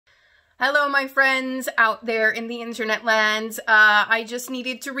Hello, my friends out there in the internet lands. I just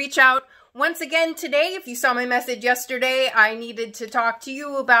needed to reach out once again today. If you saw my message yesterday, I needed to talk to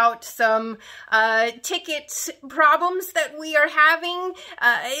you about some ticket problems that we are having.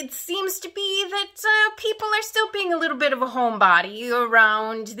 It seems to be that people are still being a little bit of a homebody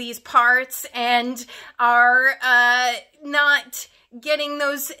around these parts and are not getting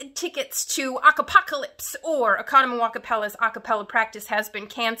those tickets to Acapocalypse, or Economo Acapella's acapella practice has been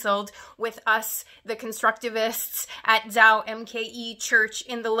canceled with us, the Constructivists, at Zao MKE Church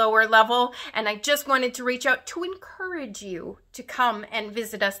in the lower level. And I just wanted to reach out to encourage you to come and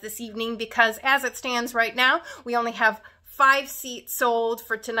visit us this evening, because as it stands right now, we only have 5 seats sold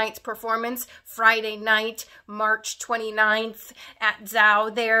for tonight's performance, Friday night, March 29th at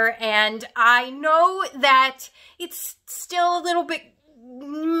Zao there. And I know that it's still a little bit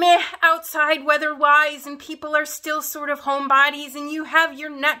meh outside weather-wise, and people are still sort of homebodies, and you have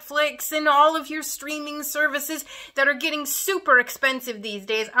your Netflix and all of your streaming services that are getting super expensive these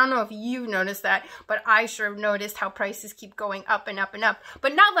days. I don't know if you've noticed that, but I sure have noticed how prices keep going up and up and up.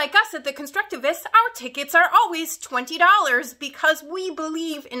 But not like us at the Constructivists. Our tickets are always $20 because we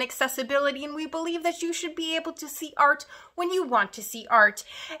believe in accessibility, and we believe that you should be able to see art when you want to see art.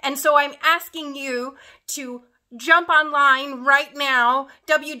 And so I'm asking you to jump online right now,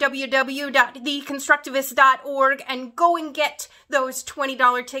 www.theconstructivists.org, and go and get those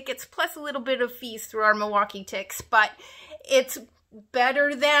 $20 tickets, plus a little bit of fees through our Milwaukee ticks. But it's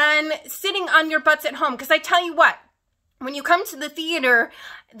better than sitting on your butts at home, because I tell you what, when you come to the theater,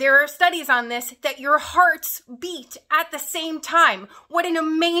 there are studies on this, that your hearts beat at the same time. What an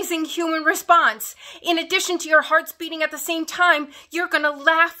amazing human response. In addition to your hearts beating at the same time, you're gonna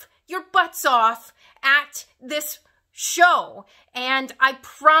laugh your butts off at this show, and I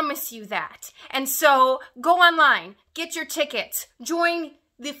promise you that. And so go online, get your tickets, join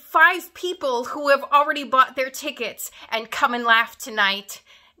the 5 people who have already bought their tickets, and come and laugh tonight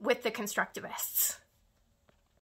with the Constructivists.